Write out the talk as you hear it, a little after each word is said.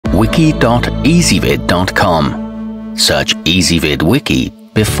wiki.ezvid.com. Search Ezvid Wiki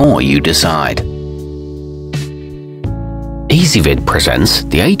before you decide. Ezvid presents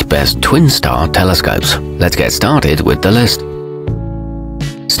the 8 best Twinstar telescopes. Let's get started with the list.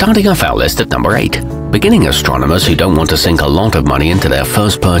 Starting off our list at number 8. Beginning astronomers who don't want to sink a lot of money into their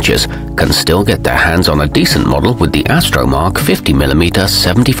first purchase can still get their hands on a decent model with the Astra Mark 50mm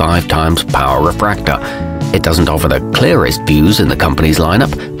 75x power refractor. It doesn't offer the clearest views in the company's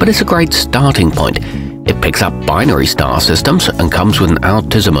lineup, but it's a great starting point. It picks up binary star systems and comes with an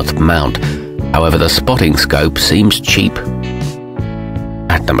altizimuth mount. However, the spotting scope seems cheap.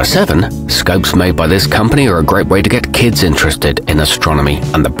 At number 7, scopes made by this company are a great way to get kids interested in astronomy,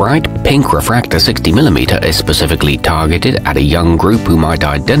 and the Brightpink refractor 60mm is specifically targeted at a young group who might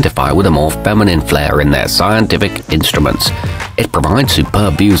identify with a more feminine flair in their scientific instruments. It provides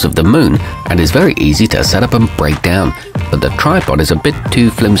superb views of the moon and is very easy to set up and break down, but the tripod is a bit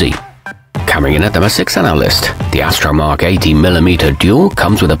too flimsy. Coming in at number 6 on our list, the Astra Mark 80mm Dual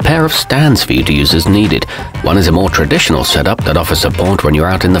comes with a pair of stands for you to use as needed. One is a more traditional setup that offers support when you're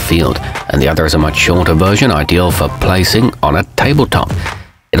out in the field, and the other is a much shorter version ideal for placing on a tabletop.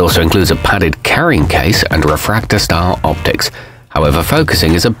 It also includes a padded carrying case and refractor-style optics. However,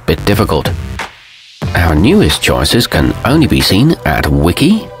 focusing is a bit difficult. Our newest choices can only be seen at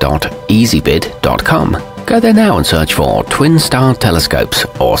wiki.ezvid.com. Go there now and search for Twinstar telescopes,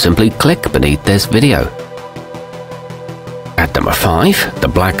 or simply click beneath this video. At number 5, the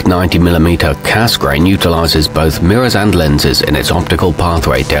black 90mm cassegrain utilizes both mirrors and lenses in its optical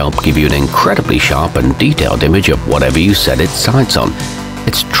pathway to help give you an incredibly sharp and detailed image of whatever you set its sights on.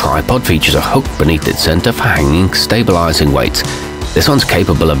 Its tripod features a hook beneath its center for hanging stabilizing weights. This one's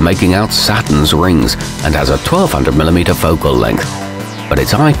capable of making out Saturn's rings and has a 1200mm focal length, but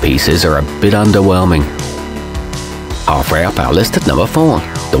its eyepieces are a bit underwhelming. Halfway up our list at number 4,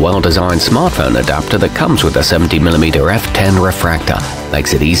 the well-designed smartphone adapter that comes with a 70mm f10 refractor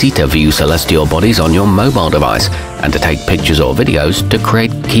makes it easy to view celestial bodies on your mobile device and to take pictures or videos to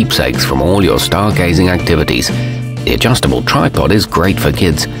create keepsakes from all your stargazing activities. The adjustable tripod is great for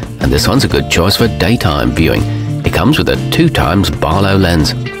kids, and this one's a good choice for daytime viewing. It comes with a 2x Barlow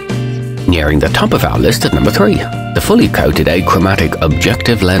lens. Nearing the top of our list at number 3, the fully coated achromatic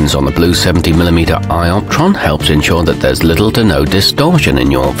objective lens on the blue 70mm ioptron helps ensure that there's little to no distortion in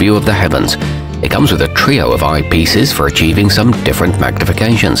your view of the heavens. It comes with a trio of eyepieces for achieving some different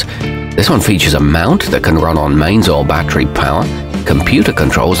magnifications. This one features a mount that can run on mains or battery power, computer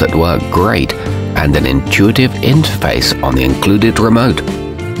controls that work great, and an intuitive interface on the included remote.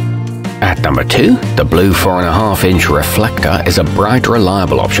 At number 2, the blue 4.5-inch Reflector is a bright,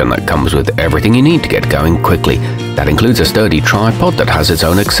 reliable option that comes with everything you need to get going quickly. That includes a sturdy tripod that has its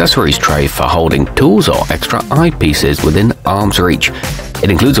own accessories tray for holding tools or extra eyepieces within arm's reach. It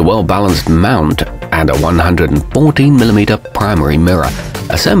includes a well-balanced mount and a 114mm primary mirror.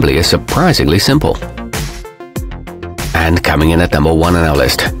 Assembly is surprisingly simple. And coming in at number 1 on our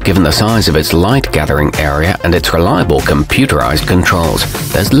list, given the size of its light gathering area and its reliable computerized controls,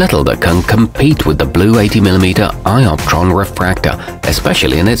 there's little that can compete with the blue 80mm ioptron refractor,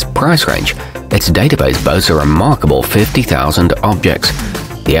 especially in its price range. Its database boasts a remarkable 50,000 objects.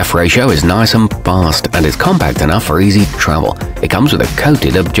 The f-ratio is nice and fast and is compact enough for easy travel. It comes with a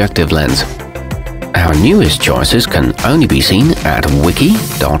coated objective lens. Our newest choices can only be seen at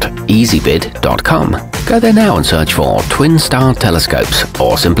wiki.ezvid.com. Go there now and search for Twinstar telescopes,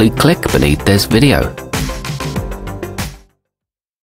 or simply click beneath this video.